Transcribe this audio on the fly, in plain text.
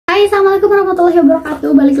Hai, assalamualaikum warahmatullahi wabarakatuh.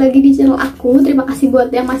 Balik lagi di channel aku. Terima kasih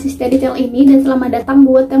buat yang masih stay di channel ini, dan selamat datang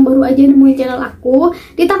buat yang baru aja nemuin channel aku.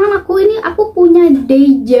 Di tangan aku ini aku punya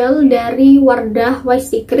day gel dari Wardah White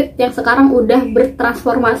Secret yang sekarang udah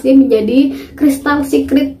bertransformasi menjadi Cristal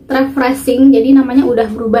Secret Refreshing. Jadi namanya udah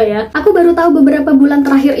berubah ya. Aku baru tahu beberapa bulan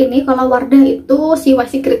terakhir ini kalau Wardah itu si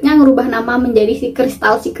White Secretnya ngerubah nama menjadi si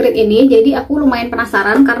Cristal Secret ini. Jadi aku lumayan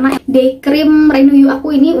penasaran karena day cream renew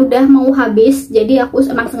aku ini udah mau habis. Jadi aku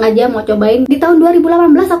emang sengaja mau cobain. Di tahun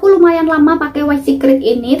 2018 aku lumayan lama pakai White Secret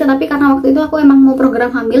ini, tetapi karena waktu itu aku emang mau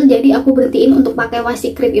program hamil, jadi aku berhentiin untuk pakai White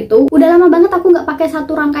Secret itu. Udah lama banget aku nggak pakai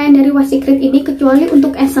satu rangkaian dari White Secret ini, kecuali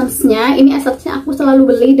untuk essence-nya. Ini essence-nya aku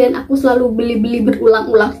selalu beli dan aku selalu beli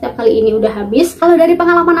berulang-ulang setiap kali ini udah habis. Kalau dari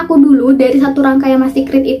pengalaman aku dulu, dari satu rangkaian White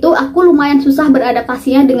Secret itu aku lumayan susah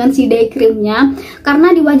beradaptasinya dengan si day creamnya,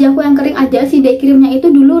 karena di wajahku yang kering aja si day creamnya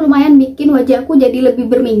itu dulu lumayan bikin wajahku jadi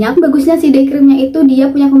lebih berminyak. Bagusnya si day creamnya itu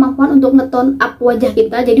dia punya kemampuan untuk nge-tone up wajah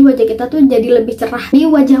kita, jadi wajah kita tuh jadi lebih cerah. Di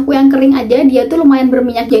wajahku yang kering aja dia tuh lumayan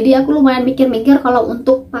berminyak, jadi aku lumayan mikir-mikir kalau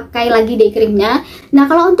untuk pakai lagi day creamnya. Nah,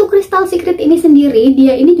 kalau untuk Cristal Secret ini sendiri,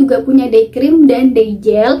 dia ini juga punya day cream dan day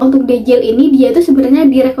gel. Untuk day gel ini dia tuh sebenarnya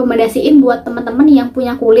direkomendasiin buat teman-teman yang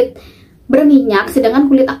punya kulit berminyak, sedangkan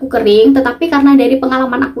kulit aku kering. Tetapi karena dari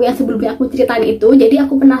pengalaman aku yang sebelumnya aku ceritain itu, jadi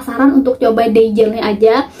aku penasaran untuk coba day gelnya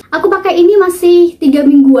aja. Aku pakai ini masih 3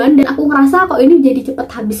 mingguan dan aku ngerasa kok ini jadi cepet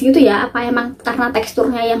habis gitu ya. Apa emang karena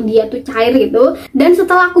teksturnya yang dia tuh cair gitu. Dan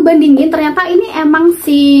setelah aku bandingin, ternyata ini emang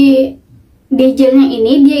si day gelnya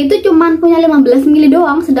ini dia itu cuman punya 15 ml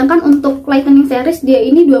doang, sedangkan untuk lightening series dia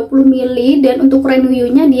ini 20 ml, dan untuk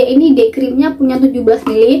renew-nya dia ini day creamnya punya 17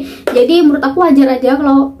 ml. Jadi menurut aku wajar aja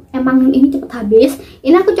kalau emang ini cepet habis.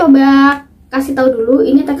 Ini aku coba kasih tahu dulu,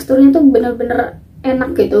 ini teksturnya tuh bener-bener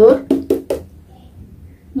enak gitu.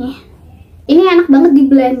 Nih, ini enak banget di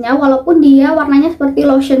blendnya, walaupun dia warnanya seperti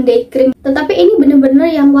lotion day cream, tetapi ini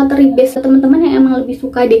bener-bener yang watery base. Teman-teman yang emang lebih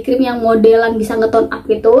suka day cream yang modelan bisa nge-tone up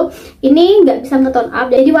gitu, ini nggak bisa nge-tone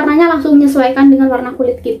up, jadi warnanya langsung menyesuaikan dengan warna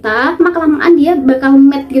kulit kita. Lama-kelamaan dia bakal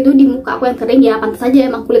matte gitu di muka aku yang kering ya, pantas saja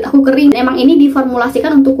emang kulit aku kering. Emang ini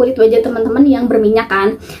diformulasikan untuk kulit wajah teman-teman yang berminyak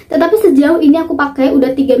kan. Tetapi sejauh ini aku pakai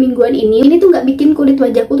udah 3 mingguan ini tuh nggak bikin kulit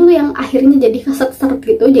wajahku tuh yang akhirnya jadi keset-seret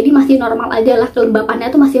gitu. Jadi masih normal aja lah,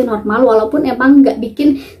 kelembapannya tuh masih normal, walaupun emang nggak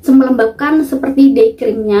bikin semelembabkan seperti day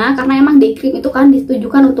creamnya, karena emang day cream itu kan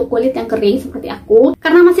ditujukan untuk kulit yang kering seperti aku.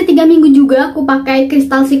 Karena masih 3 minggu juga aku pakai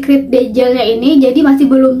Cristal Secret day gelnya ini, jadi masih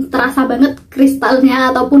belum terasa banget kristalnya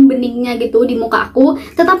ataupun beningnya gitu di muka aku.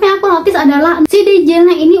 Tetapi yang aku notice adalah si day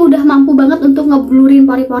gelnya ini udah mampu banget untuk ngeblurin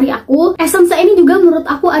pori-pori aku. Essence ini juga menurut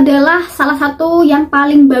aku adalah salah satu yang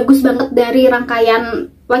paling bagus banget dari rangkaian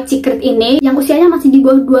White Secret ini, yang usianya masih di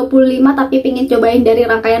bawah 25 tapi pengen cobain dari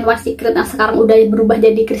rangkaian White Secret yang sekarang udah berubah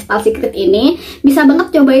jadi Cristal Secret ini. Bisa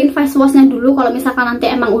banget cobain face washnya dulu, kalau misalkan nanti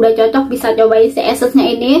emang udah cocok bisa cobain si essence-nya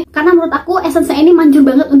ini, karena menurut aku essence-nya ini manjur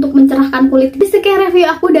banget untuk mencerahkan kulit. Jadi sekian review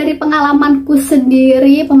aku dari pengalamanku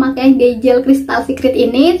sendiri pemakaian day gel Cristal Secret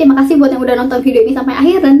ini. Terima kasih buat yang udah nonton video ini sampai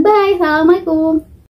akhir, dan bye, assalamualaikum.